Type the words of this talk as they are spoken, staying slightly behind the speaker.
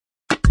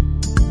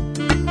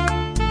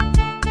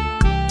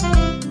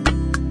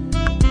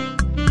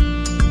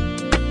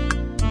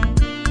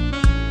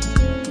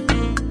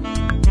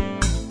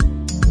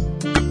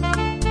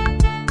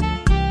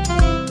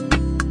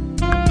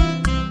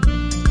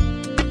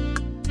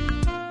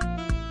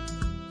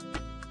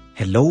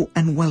Hello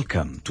and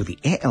welcome to the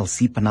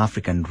ALC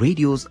Pan-African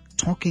Radio's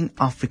Talking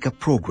Africa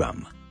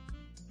program.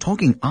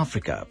 Talking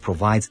Africa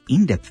provides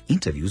in-depth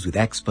interviews with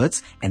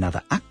experts and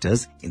other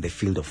actors in the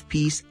field of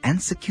peace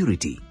and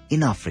security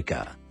in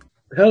Africa.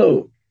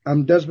 Hello,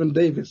 I'm Desmond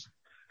Davis.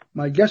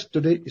 My guest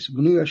today is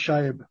Munira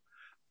Shaib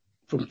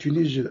from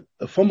Tunisia,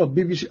 a former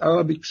BBC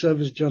Arabic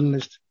service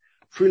journalist,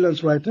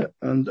 freelance writer,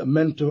 and a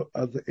mentor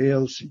at the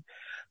ALC.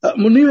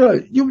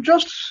 Munira, you've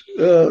just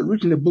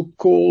written a book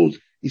called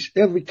Is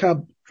Every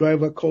Cab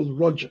Driver Called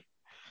Roger?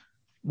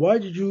 Why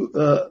did you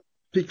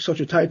pick such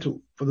a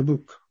title for the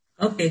book?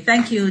 Okay,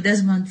 thank you,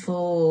 Desmond,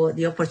 for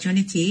the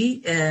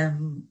opportunity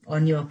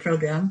on your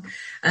program.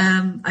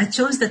 I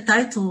chose the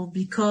title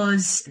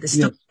because the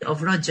story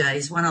of Roger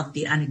is one of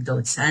the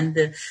anecdotes, and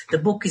the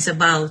book is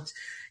about,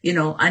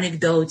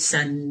 anecdotes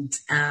and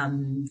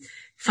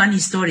funny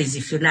stories,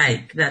 if you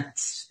like, that,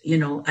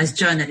 as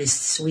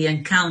journalists we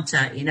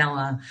encounter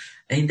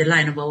in the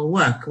line of our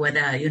work,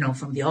 whether,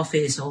 from the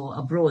office or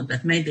abroad,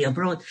 but mainly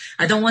abroad.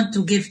 I don't want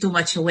to give too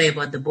much away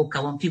about the book. I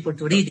want people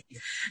to read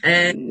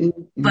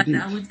it. But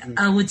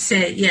I would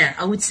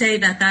say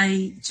that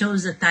I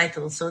chose the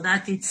title so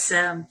that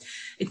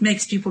it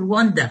makes people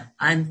wonder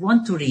and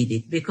want to read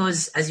it,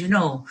 because, as you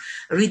know,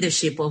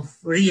 readership of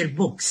real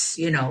books,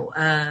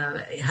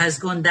 has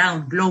gone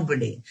down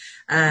globally.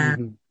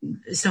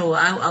 So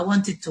I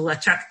wanted to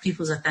attract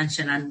people's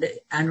attention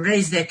and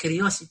raise their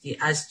curiosity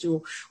as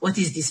to what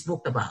is this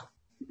book about.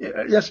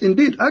 Yes,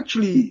 indeed.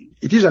 Actually,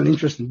 it is an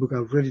interesting book.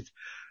 I've read it.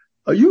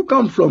 You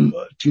come from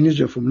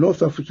Tunisia, from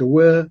North Africa,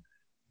 where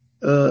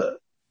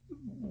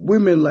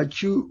women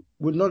like you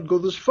would not go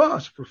this far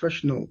as a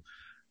professional.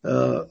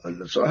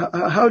 So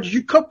how did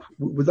you cope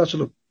with that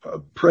sort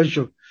of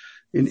pressure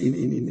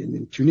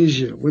in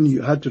Tunisia when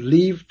you had to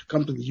leave to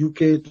come to the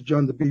UK to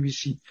join the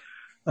BBC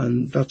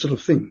and that sort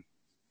of thing?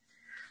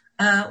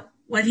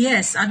 Well,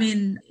 yes. I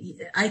mean,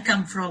 I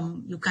come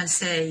from, you can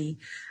say,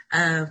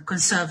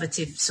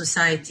 conservative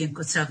society and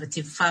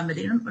conservative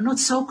family. Not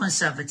so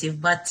conservative,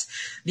 but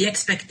the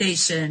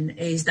expectation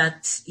is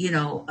that,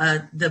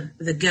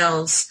 the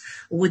girls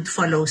would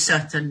follow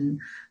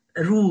certain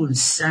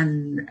rules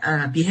and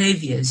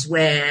behaviors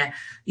where,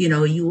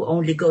 you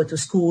only go to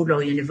school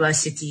or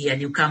university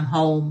and you come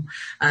home,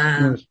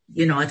 at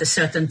a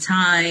certain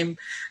time.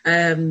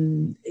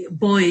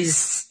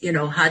 Boys,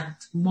 had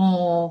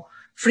more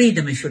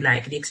freedom, if you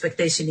like. The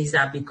expectation is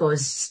that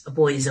because a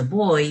boy is a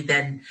boy,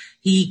 then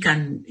he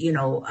can,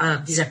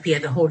 disappear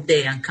the whole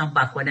day and come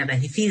back whenever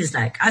he feels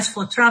like. As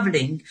for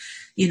traveling,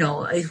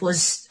 it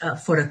was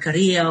for a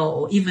career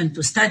or even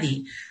to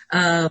study.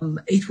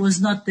 It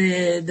was not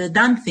the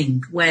done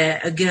thing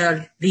where a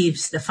girl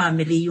leaves the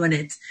family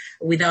unit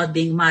without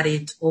being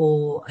married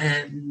or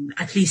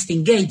at least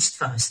engaged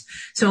first.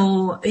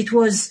 So it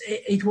was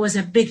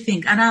a big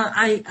thing. And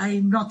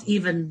I'm not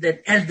even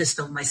the eldest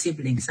of my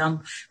siblings.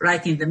 I'm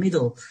right in the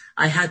middle.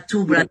 I had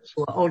two brothers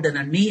who are older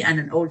than me and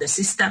an older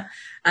sister.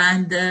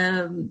 And,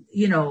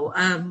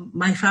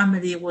 my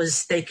family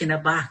was taken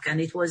aback,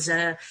 and it was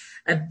a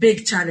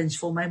big challenge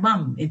for my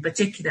mom in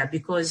particular,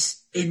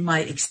 because in my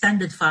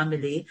extended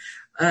family,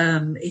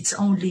 it's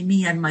only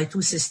me and my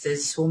two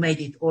sisters who made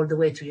it all the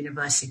way to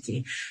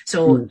university.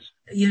 So,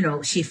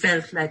 she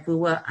felt like we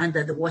were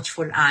under the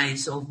watchful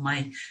eyes of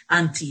my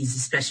aunties,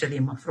 especially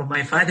from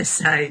my father's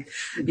side,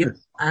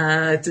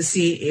 to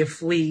see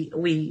if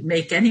we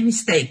make any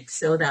mistake,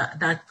 so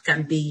that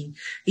can be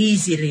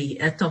easily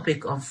a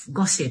topic of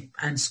gossip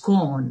and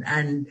scorn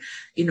and,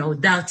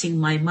 doubting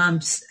my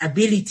mom's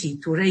ability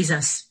to raise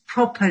us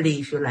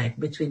properly, if you like,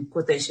 between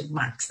quotation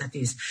marks, that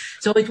is.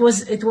 So it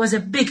was a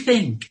big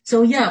thing.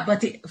 So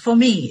but for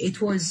me, it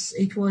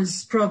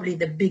was probably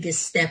the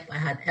biggest step I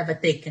had ever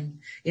taken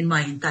in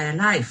my entire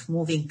life,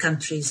 moving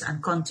countries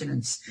and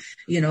continents,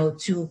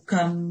 to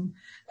come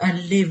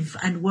and live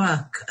and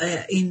work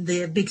in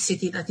the big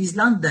city that is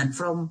London.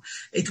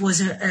 It was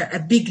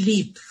a big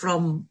leap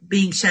from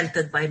being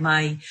sheltered by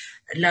my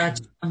large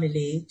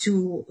family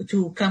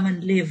to come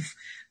and live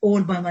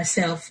all by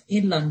myself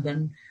in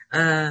London.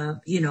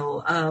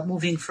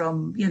 Moving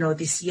from,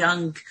 this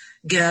young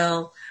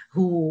girl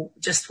who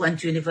just went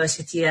to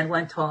university and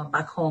went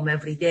back home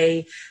every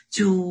day,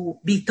 to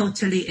be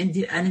totally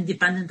an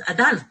independent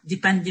adult,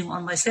 depending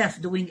on myself,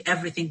 doing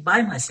everything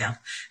by myself.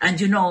 And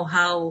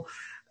how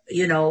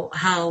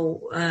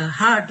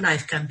hard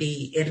life can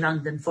be in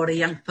London for a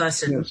young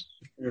person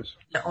in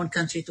their own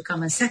country to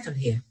come and settle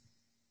here.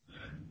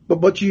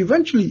 But you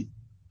eventually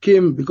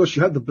came because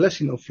you had the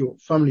blessing of your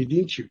family,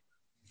 didn't you?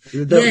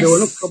 There were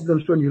no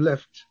problems when you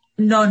left.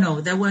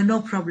 No, there were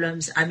no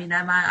problems. I mean,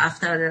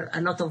 after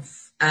a lot of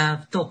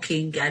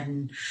talking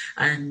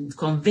and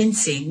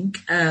convincing,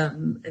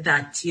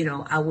 that, you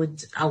know, I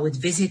would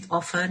visit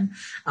often.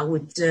 I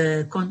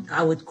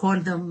would call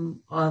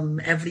them,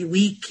 every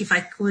week if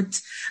I could.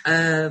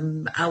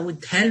 I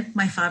would help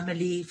my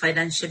family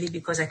financially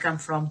because I come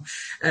from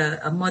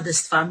a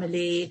modest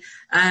family.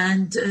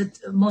 And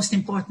most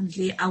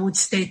importantly, I would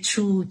stay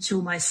true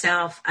to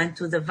myself and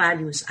to the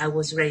values I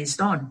was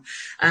raised on.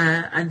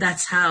 And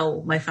that's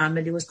how my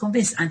family was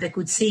convinced. And they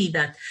could see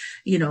that,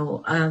 you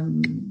know,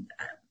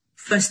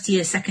 first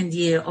year, second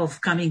year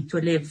of coming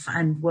to live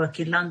and work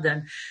in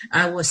London,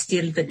 I was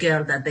still the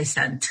girl that they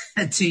sent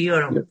to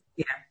Europe.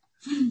 Yeah.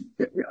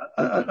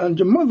 And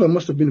your mother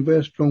must have been a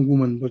very strong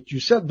woman, but you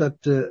said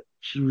that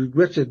she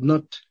regretted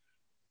not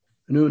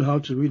knowing how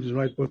to read and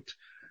write. But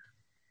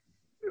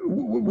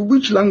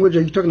which language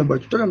are you talking about?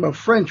 You're talking about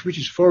French, which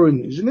is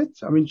foreign, isn't it?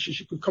 I mean,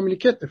 she could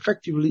communicate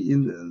effectively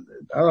in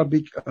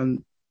Arabic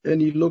and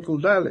any local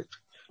dialect.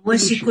 Well,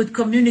 she could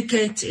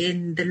communicate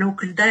in the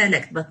local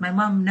dialect, but my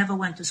mom never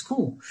went to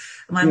school.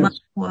 My mom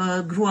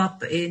grew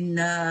up in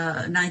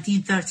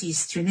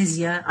 1930s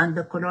Tunisia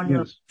under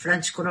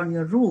French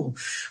colonial rule,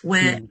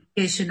 where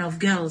education of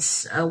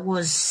girls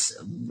was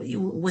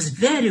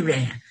very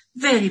rare.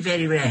 Very,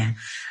 very rare.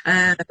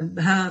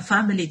 Her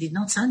family did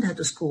not send her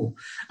to school.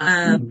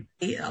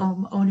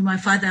 Only my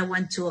father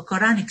went to a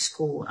Quranic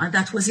school, and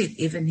that was it.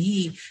 Even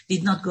he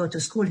did not go to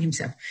school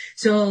himself.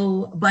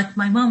 So, but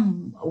my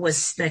mom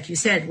was, like you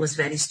said, was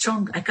very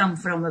strong. I come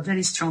from a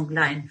very strong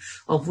line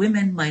of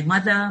women. My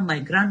mother, my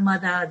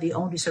grandmother, the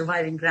only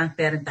surviving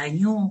grandparent I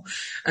knew,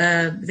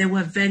 they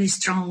were very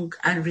strong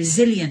and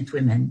resilient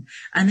women,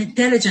 and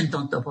intelligent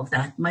on top of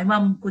that. My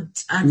mom could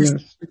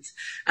understand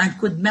and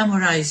could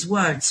memorize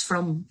words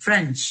from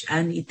French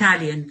and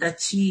Italian that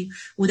she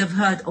would have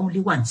heard only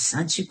once,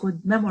 and she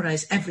could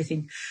memorize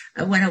everything.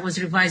 When I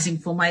was revising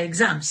for my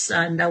exams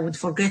and I would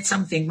forget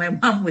something, my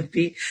mom would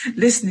be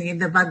listening in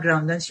the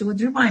background and she would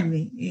remind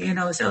me, you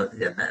know, so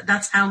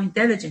that's how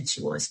intelligent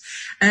she was.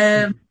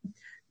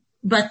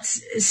 But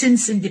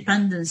since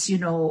independence, you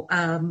know,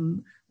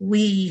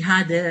 we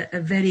had a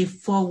very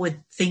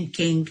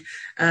forward-thinking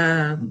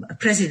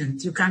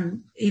president. You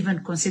can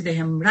even consider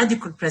him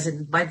radical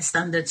president by the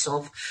standards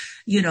of,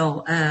 you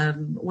know,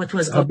 what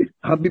was Habib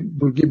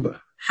Bourguiba.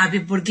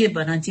 Habib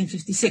Bourguiba,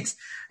 1956.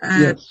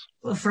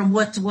 From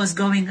what was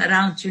going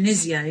around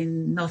Tunisia,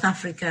 in North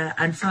Africa,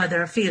 and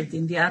further afield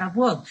in the Arab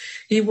world.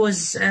 He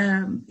was,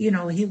 you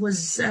know, he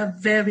was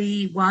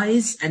very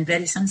wise and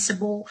very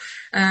sensible,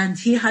 and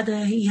he had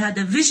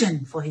a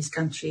vision for his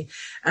country.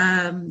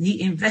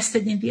 He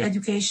invested in the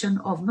education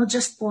of not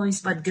just boys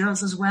but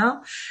girls as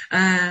well.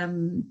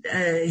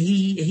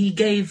 He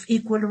gave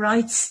equal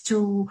rights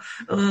to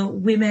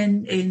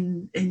women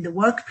in the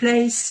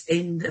workplace,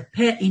 in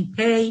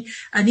pay,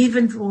 and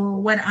even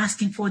when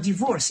asking for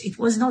divorce. It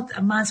was not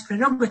a man's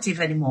prerogative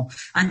anymore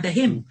under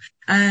him.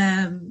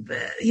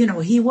 You know,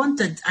 he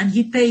wanted, and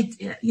he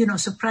paid, you know,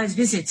 surprise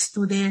visits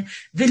to their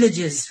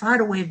villages,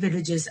 faraway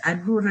villages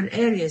and rural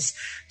areas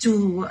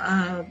to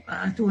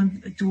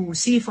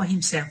see for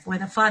himself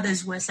whether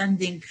fathers were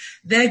sending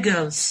their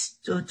girls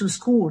to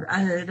school,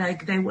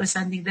 like they were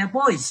sending their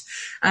boys.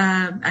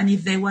 And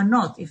if they were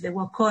not, if they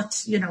were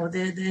caught, you know,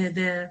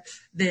 the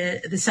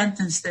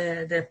sentence,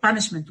 the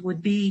punishment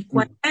would be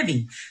quite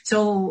heavy.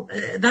 So,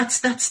 that's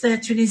the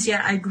Tunisia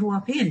I grew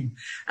up in.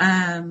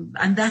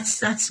 And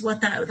that's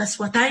what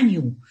I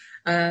knew.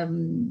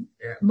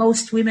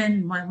 Most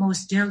women,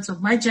 most girls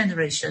of my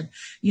generation,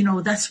 you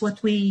know, that's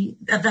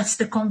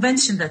the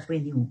convention that we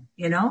knew,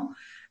 you know.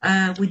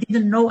 We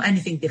didn't know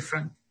anything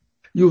different.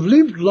 You've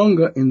lived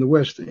longer in the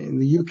West, in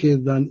the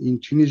UK, than in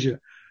Tunisia.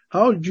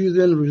 How do you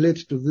then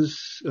relate to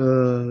this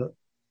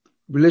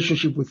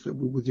relationship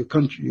with your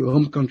country, your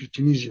home country,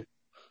 Tunisia?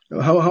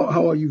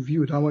 How are you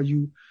viewed? How are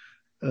you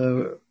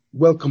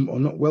welcome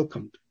or not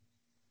welcomed?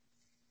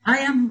 I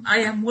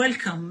am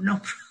welcome, no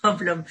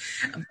problem.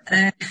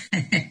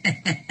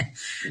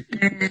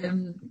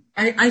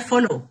 I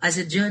follow, as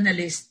a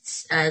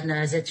journalist and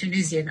as a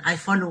Tunisian, I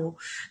follow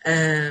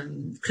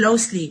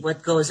closely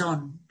what goes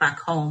on back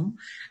home.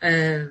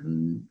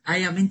 I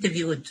am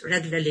interviewed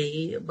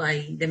regularly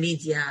by the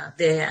media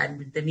there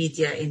and the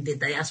media in the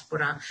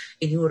diaspora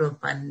in Europe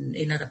and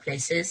in other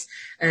places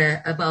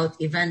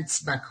about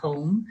events back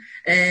home.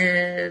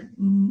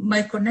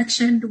 My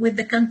connection with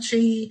the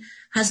country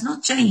has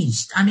not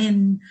changed. I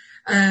mean,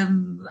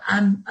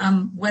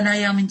 when I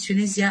am in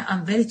Tunisia,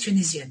 I'm very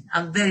Tunisian.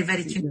 I'm very,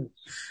 very Tunisian.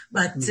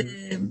 But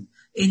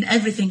in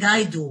everything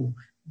I do,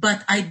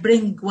 but I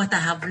bring what I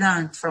have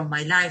learned from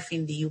my life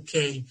in the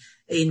UK,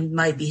 in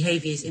my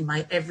behaviors, in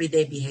my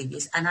everyday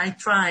behaviors. And I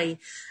try,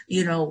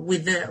 you know,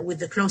 with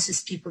the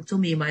closest people to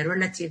me, my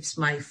relatives,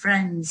 my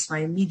friends, my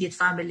immediate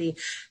family,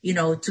 you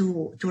know,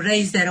 to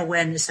raise their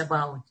awareness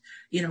about,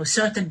 you know,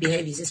 certain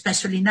behaviors,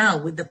 especially now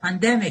with the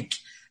pandemic.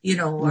 You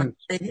know,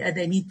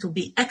 they need to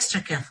be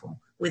extra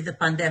careful with the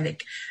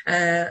pandemic,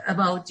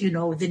 about,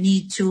 the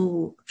need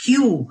to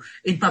queue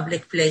in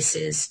public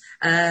places,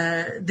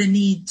 the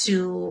need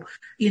to,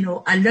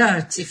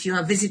 alert if you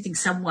are visiting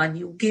someone,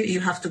 you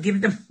have to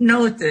give them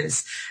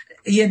notice.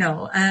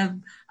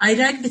 I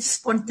like the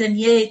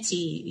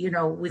spontaneity,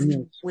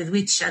 with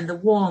which, and the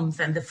warmth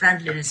and the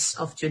friendliness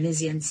of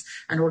Tunisians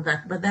and all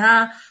that. But there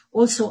are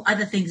also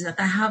other things that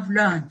I have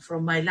learned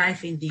from my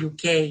life in the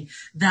UK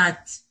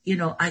that,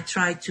 I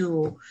try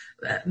to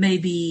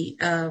maybe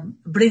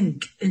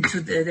bring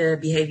into the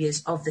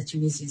behaviors of the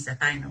Tunisians that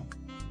I know.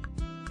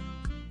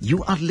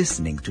 You are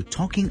listening to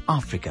Talking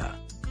Africa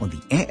on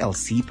the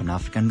ALC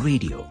Pan-African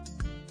Radio.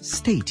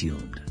 Stay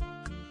tuned.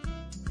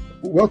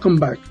 Welcome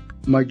back.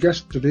 My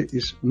guest today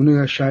is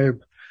Munira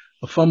Shaib,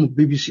 a former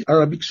BBC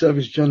Arabic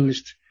service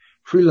journalist,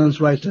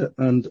 freelance writer,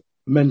 and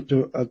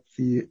mentor at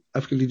the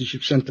African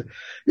Leadership Center.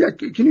 Yeah,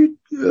 can you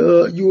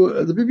were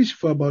at the BBC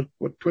for about,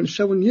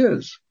 27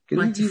 years?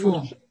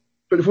 24.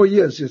 24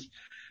 years, yes.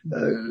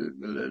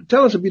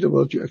 Tell us a bit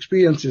about your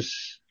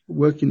experiences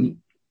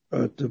working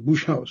at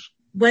Bush House.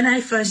 When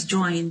I first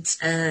joined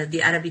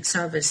the Arabic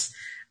service,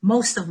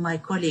 most of my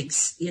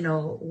colleagues,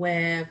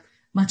 were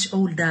much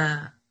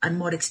older and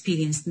more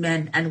experienced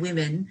men and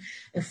women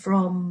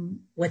from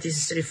what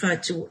is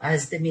referred to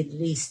as the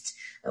Middle East,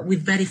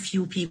 with very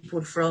few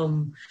people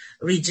from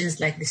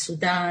regions like the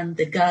Sudan,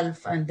 the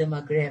Gulf, and the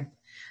Maghreb.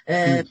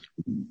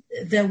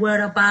 There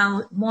were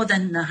about more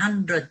than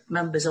 100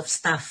 members of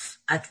staff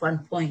at one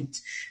point,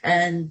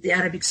 and the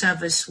Arabic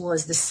service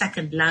was the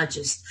second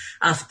largest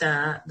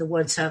after the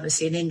World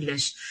Service in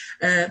English.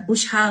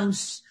 Bush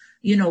House,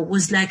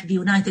 was like the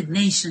United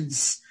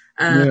Nations.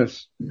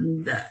 Yes.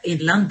 In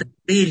London,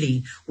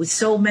 really, with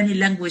so many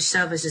language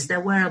services. There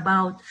were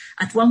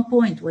at one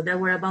point, there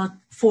were about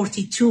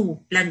 42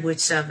 language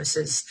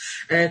services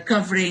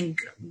covering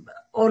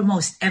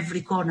almost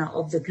every corner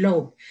of the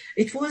globe.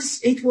 It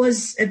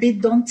was a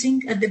bit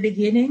daunting at the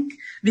beginning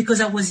because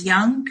I was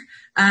young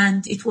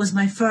and it was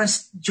my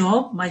first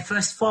job, my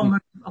first formal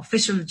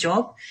official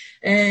job.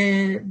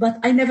 But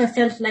I never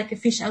felt like a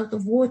fish out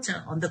of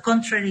water. On the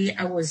contrary,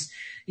 I was,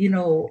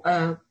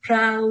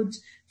 proud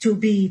to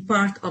be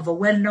part of a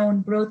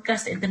well-known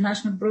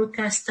international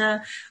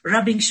broadcaster,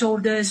 rubbing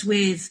shoulders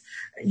with,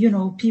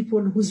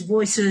 people whose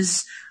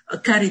voices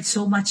carried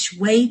so much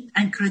weight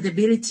and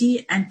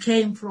credibility and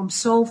came from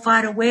so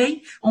far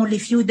away. Only a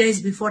few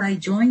days before I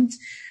joined,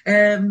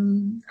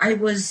 I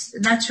was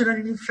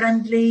naturally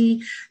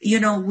friendly,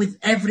 with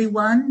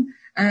everyone,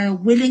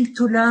 willing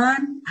to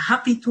learn,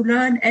 happy to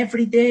learn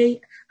every day,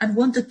 and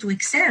wanted to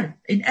excel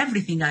in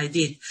everything I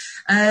did.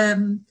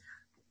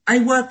 I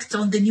worked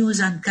on the news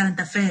and current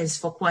affairs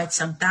for quite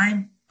some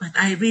time, but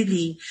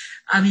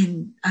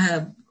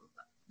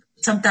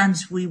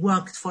sometimes we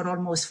worked for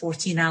almost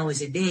 14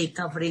 hours a day,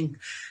 covering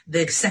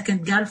the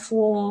Second Gulf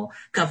War,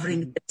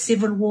 covering the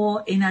civil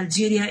war in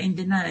Algeria in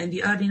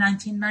the early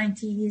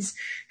 1990s,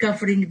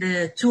 covering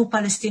the two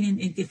Palestinian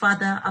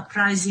Intifada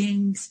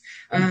uprisings,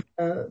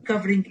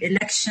 covering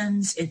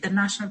elections,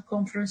 international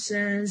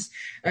conferences,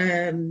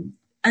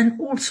 and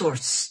all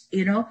sorts,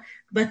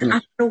 But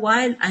after a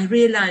while, I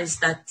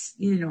realized that,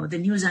 the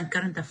news and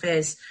current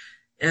affairs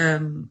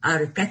are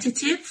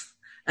repetitive,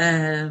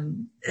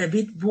 a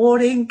bit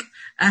boring,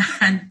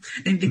 and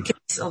in the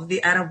case of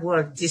the Arab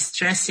world,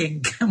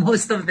 distressing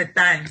most of the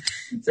time.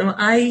 So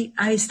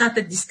I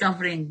started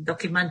discovering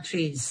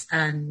documentaries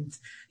and,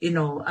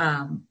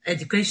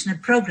 educational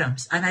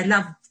programs, and I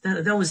loved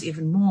those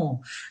even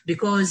more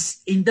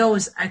because in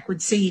those I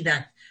could see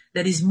that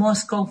there is more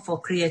scope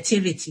for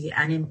creativity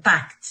and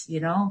impact,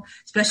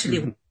 especially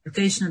with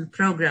educational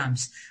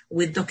programs.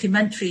 With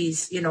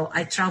documentaries,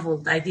 I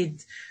traveled. I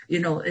did,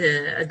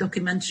 a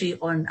documentary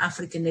on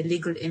African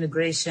illegal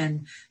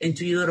immigration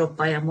into Europe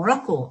via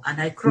Morocco, and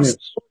I crossed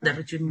the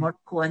border between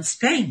Morocco and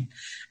Spain.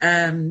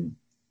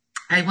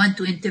 I went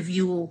to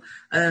interview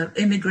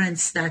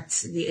immigrants that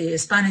the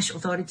Spanish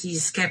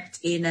authorities kept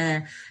in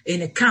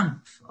a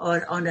camp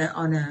or on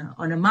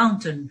a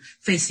mountain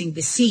facing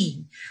the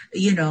sea,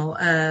 in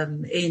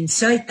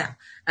Ceuta.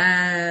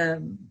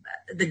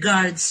 The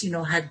guards,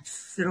 had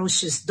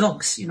ferocious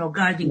dogs,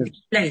 guarding the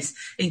place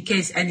in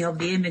case any of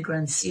the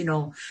immigrants,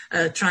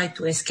 tried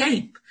to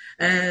escape.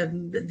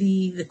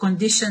 The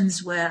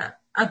conditions were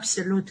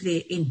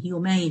absolutely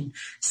inhumane.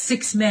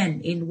 6 men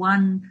in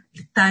one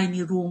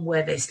tiny room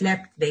where they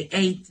slept, they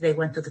ate, they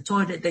went to the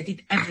toilet, they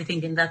did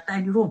everything in that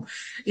tiny room.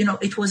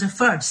 It was a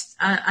first.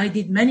 I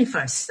did many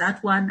firsts.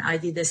 That one, I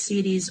did a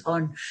series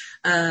on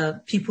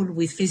people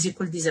with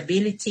physical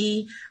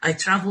disability. I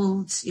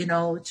traveled,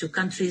 to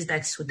countries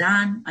like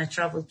Sudan. I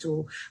traveled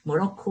to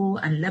Morocco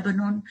and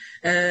Lebanon.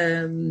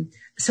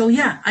 So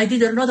yeah, I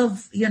did a lot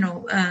of,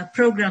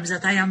 programs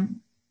that I am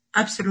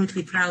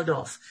absolutely proud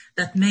of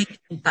that make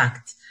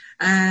impact.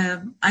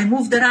 I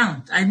moved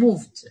around. I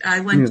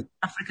went to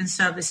African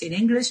Service in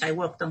English. I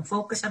worked on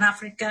Focus on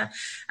Africa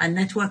and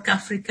Network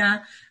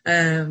Africa,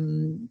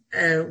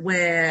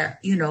 where,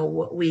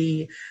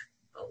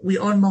 we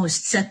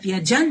almost set the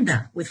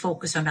agenda with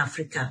Focus on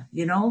Africa,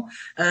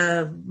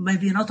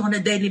 maybe not on a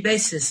daily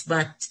basis,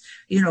 but,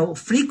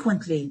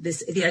 frequently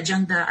the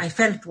agenda I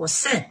felt was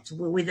set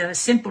with a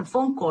simple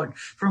phone call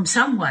from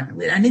someone,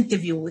 with an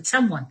interview with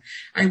someone.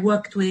 I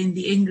worked within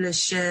the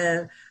English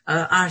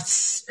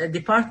arts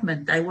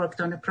department. I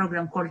worked on a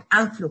program called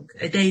Outlook,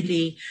 a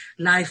daily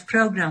live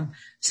program.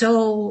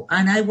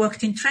 And I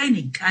worked in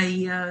training.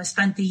 I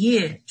spent a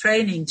year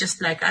training,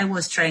 just like I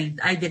was trained.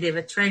 I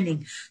delivered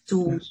training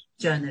to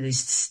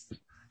journalists.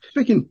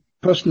 Speaking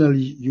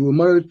personally, you were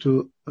married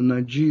to a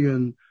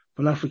Nigerian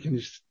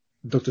Pan-Africanist,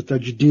 Dr.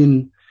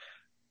 Tajuddin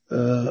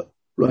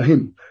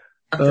Rahim,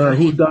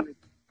 who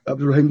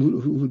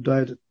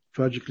died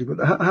tragically.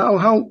 But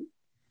how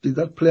did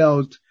that play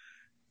out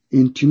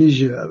in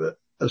Tunisia?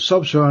 A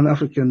sub-Saharan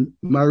African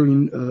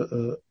marrying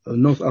a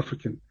North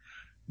African.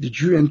 Did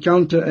you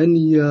encounter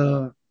any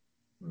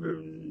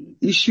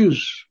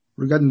issues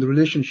regarding the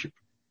relationship?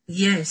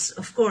 Yes,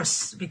 of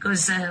course,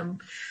 because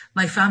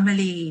my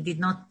family did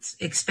not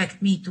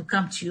expect me to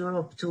come to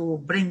Europe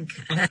to bring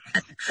an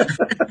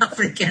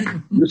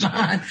African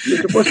man.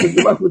 You're supposed to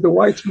go back with a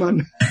white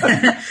man.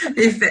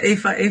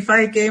 If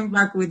I came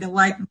back with a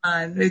white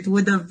man, it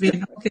would have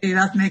been okay.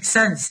 That makes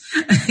sense.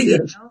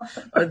 Yes.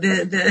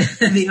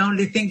 The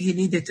only thing he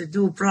needed to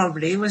do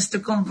probably was to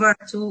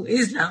convert to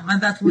Islam,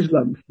 and that would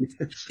Islam.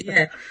 Yes.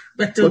 Yeah,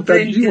 but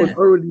Tajuddin was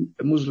already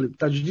a Muslim.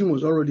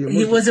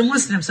 He was a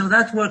Muslim, so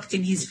that worked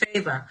in his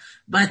favor.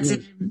 But yes.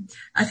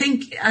 I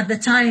think at the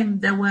time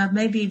there were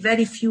maybe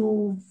very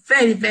few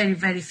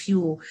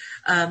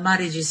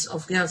marriages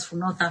of girls from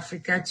North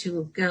Africa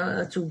to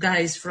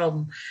guys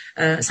from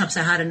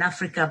sub-Saharan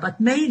Africa, but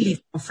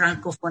mainly from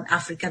Francophone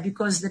Africa,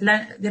 because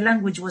the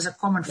language was a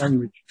common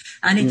language,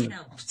 and it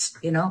helped,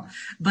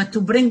 But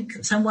to bring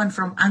someone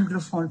from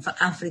Anglophone for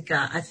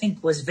Africa, I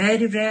think was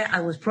very rare.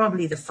 I was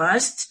probably the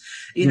first,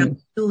 to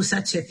do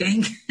such a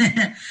thing.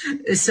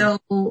 So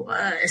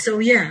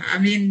yeah, I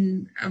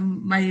mean,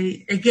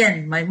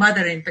 my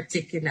mother in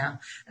particular,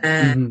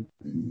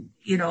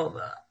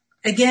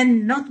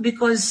 again, not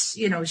because,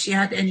 she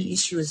had any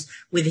issues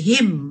with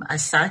him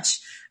as such,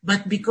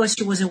 but because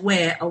she was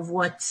aware of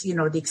what,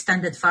 the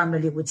extended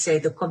family would say,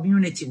 the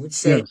community would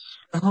say, yes.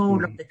 The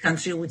whole of the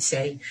country would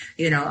say,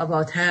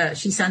 about her.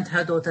 She sent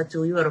her daughter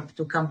to Europe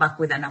to come back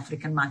with an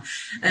African man.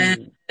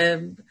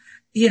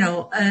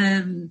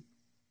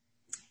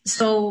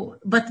 So,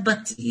 but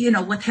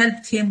what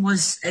helped him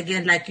was,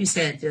 again, like you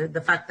said,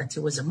 the fact that he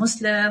was a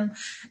Muslim,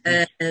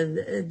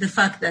 the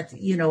fact that,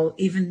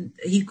 even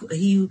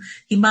he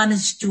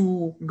managed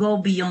to go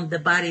beyond the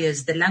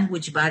barriers, the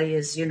language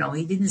barriers, he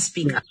didn't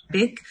speak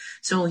Arabic.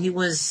 So he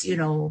was,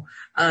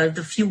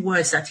 the few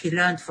words that he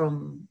learned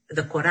from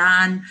the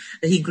Quran.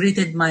 He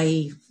greeted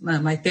my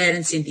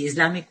parents in the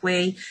Islamic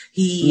way.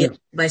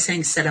 By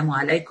saying Assalamu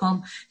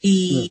alaikum.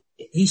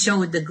 He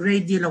showed a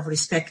great deal of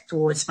respect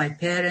towards my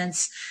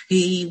parents.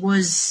 He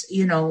was,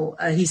 he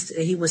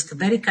was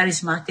very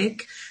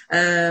charismatic.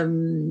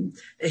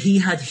 He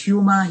had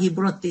humor. He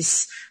brought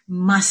this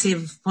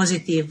massive,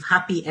 positive,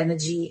 happy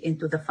energy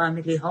into the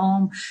family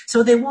home.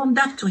 So they warmed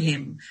up to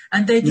him,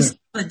 and they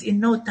discovered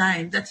in no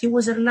time that he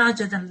was a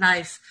larger than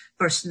life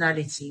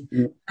personality.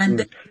 And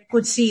they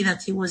could see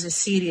that he was a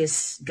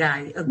serious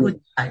guy, a good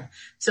guy.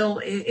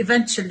 So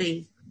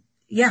eventually,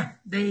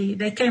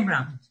 they came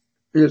round.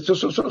 Yes.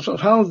 So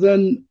how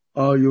then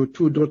are your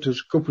two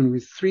daughters coping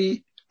with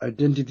three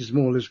identities,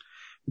 more or less,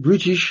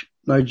 British,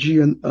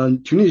 Nigerian,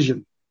 and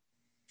Tunisian?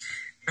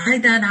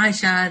 Haida and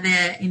Aisha,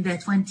 they're in their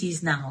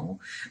 20s now.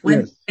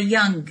 When they were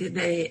young,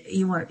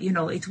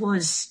 it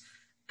was,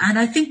 and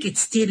I think it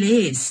still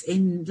is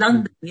in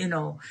London,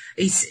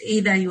 it's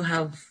either you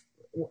have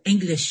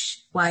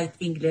English, white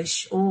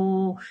English,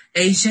 or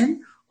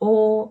Asian,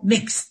 or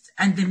mixed.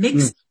 And the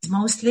mixed is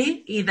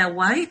mostly either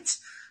white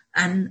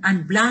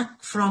and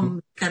black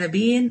from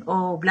Caribbean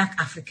or black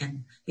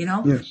African,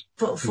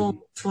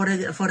 for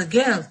a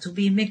girl to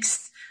be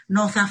mixed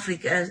North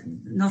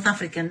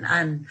African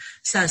and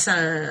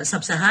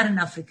sub-Saharan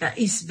Africa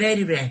is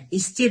very rare.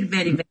 It's still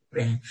very, very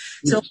rare.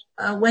 So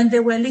when they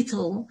were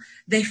little,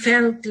 they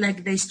felt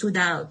like they stood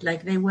out,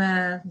 like they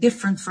were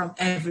different from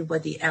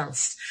everybody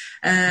else.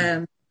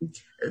 They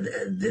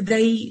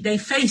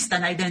faced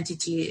an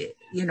identity,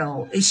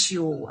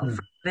 issue from a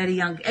very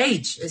young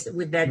age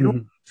with their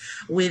look,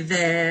 with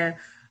the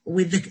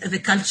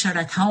culture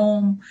at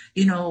home,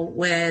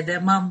 where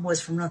their mom was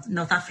from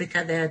North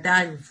Africa, their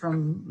dad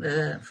from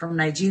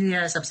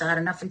Nigeria,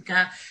 sub-Saharan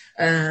Africa,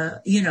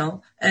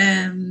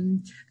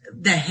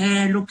 the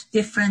hair looked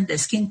different, the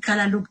skin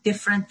color looked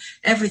different,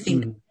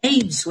 everything.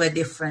 Names were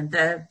different.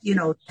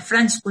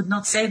 Friends could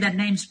not say their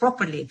names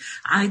properly.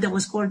 Aida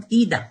was called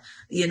Ida,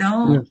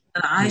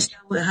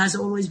 Aisha has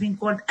always been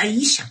called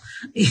Aisha.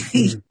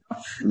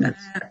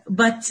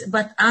 But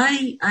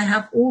I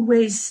have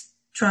always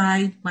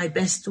tried my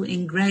best to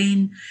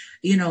ingrain,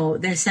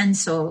 a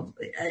sense of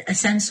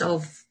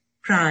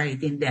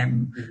pride in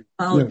them,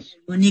 about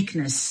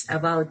uniqueness,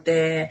 about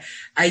their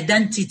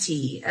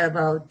identity,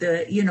 about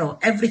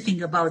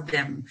everything about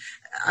them.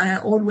 I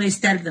always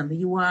tell them,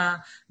 you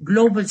are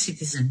global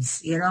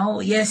citizens,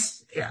 Yes.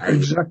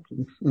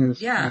 Exactly.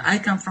 Yes. Yeah, I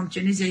come from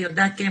Tunisia. Your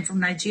dad came from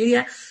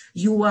Nigeria.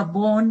 You were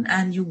born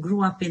and you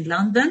grew up in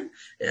London,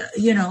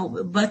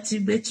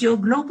 but you're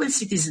global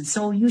citizens.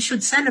 So you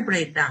should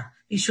celebrate that.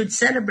 You should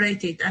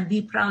celebrate it and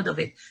be proud of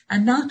it.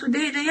 And now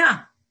today they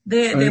are.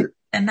 They wear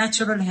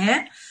natural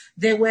hair.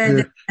 They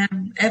wear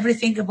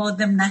everything about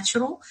them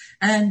natural,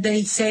 and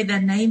they say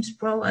their names,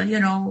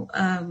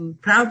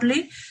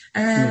 proudly.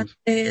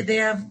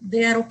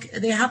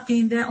 They're happy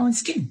in their own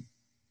skin.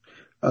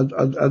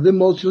 Are they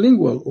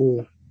multilingual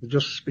or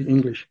just speak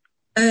English?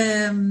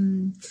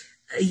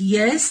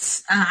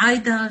 Yes,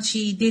 Aida,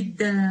 she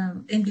did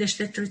English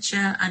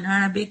literature and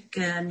Arabic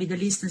and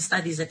Middle Eastern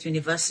studies at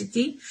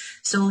university.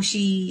 So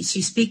she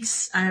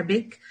speaks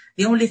Arabic.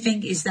 The only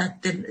thing is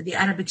that the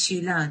Arabic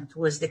she learned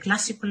was the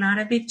classical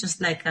Arabic, just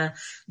like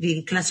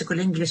the classical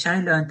English I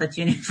learned at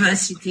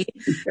university.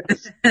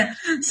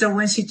 So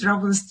when she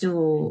travels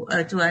to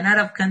an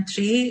Arab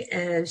country,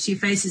 she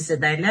faces a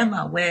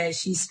dilemma where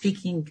she's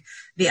speaking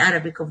the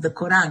Arabic of the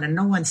Quran, and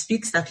no one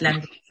speaks that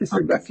language.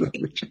 And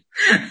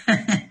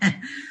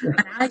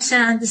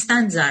Aisha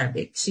understands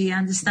Arabic. She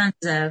understands.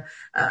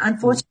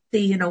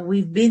 Unfortunately,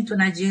 we've been to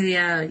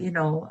Nigeria,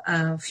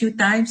 a few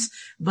times,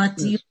 but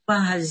Yoruba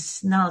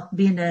has not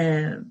been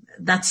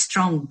that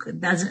strong.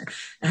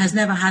 Has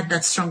never had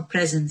that strong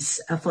presence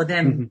for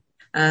them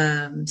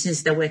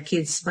since they were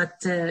kids.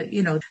 But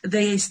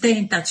they stay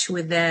in touch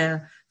with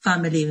their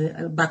family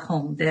back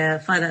home, their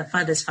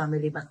father's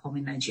family back home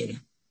in Nigeria.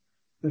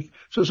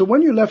 So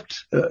when you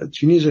left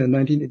Tunisia in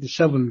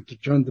 1987 to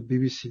join the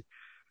BBC,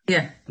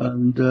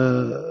 and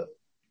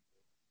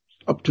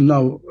up to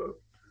now,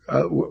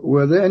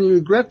 were there any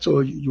regrets,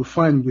 or you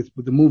fine with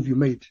the move you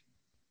made?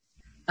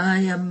 I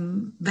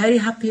am very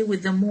happy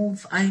with the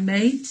move I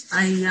made.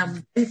 I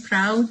am very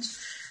proud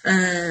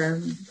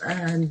and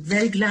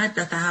very glad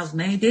that I have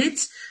made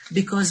it,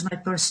 because my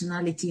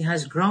personality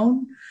has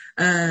grown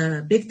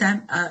big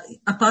time.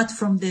 Apart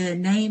from the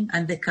name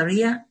and the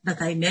career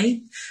that I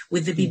made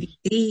with the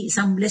BBC,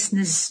 some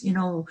listeners,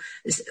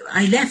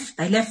 I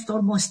left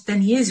almost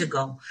 10 years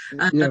ago.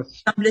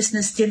 Some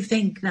listeners still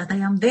think that I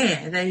am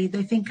there. They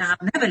think I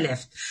have never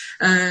left.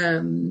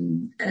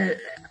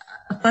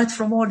 Apart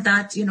from all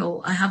that,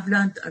 I have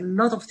learned a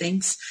lot of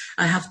things.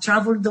 I have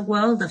traveled the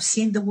world. I've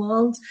seen the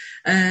world.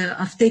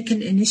 I've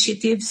taken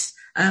initiatives.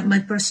 My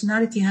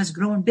personality has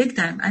grown big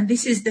time. And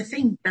this is the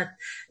thing that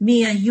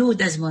me and you,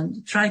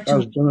 Desmond, try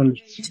to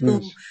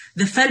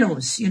the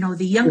fellows,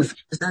 the young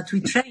fellows that we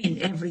train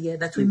every year,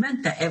 that we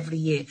mentor every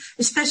year,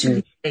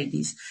 especially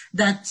ladies,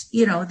 that,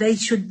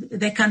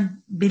 they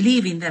can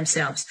believe in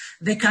themselves.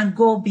 They can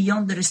go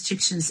beyond the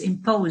restrictions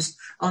imposed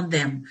on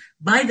them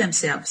by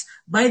themselves,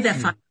 by their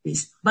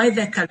families, by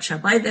their culture,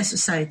 by their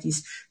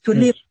societies, to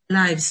live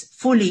lives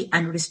fully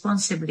and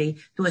responsibly,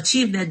 to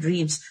achieve their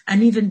dreams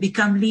and even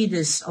become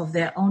leaders of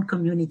their own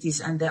communities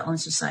and their own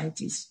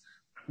societies.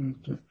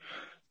 Okay.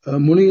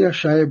 Munira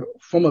Shaib,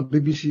 former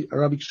BBC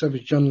Arabic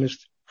service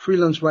journalist,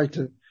 freelance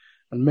writer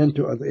and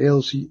mentor at the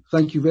ALC,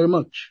 thank you very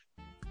much.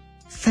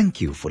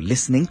 Thank you for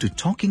listening to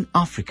Talking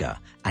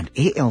Africa and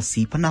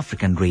ALC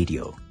Pan-African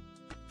Radio.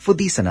 For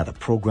these and other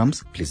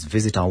programs, please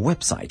visit our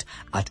website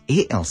at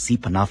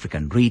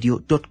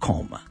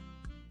alcpanafricanradio.com.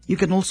 You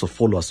can also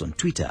follow us on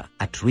Twitter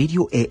at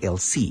Radio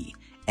ALC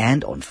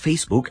and on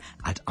Facebook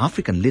at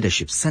African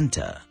Leadership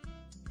Center.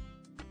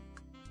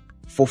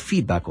 For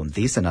feedback on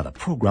this and other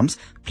programs,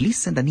 please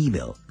send an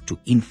email to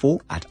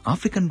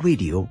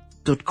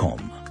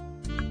info@africanradio.com.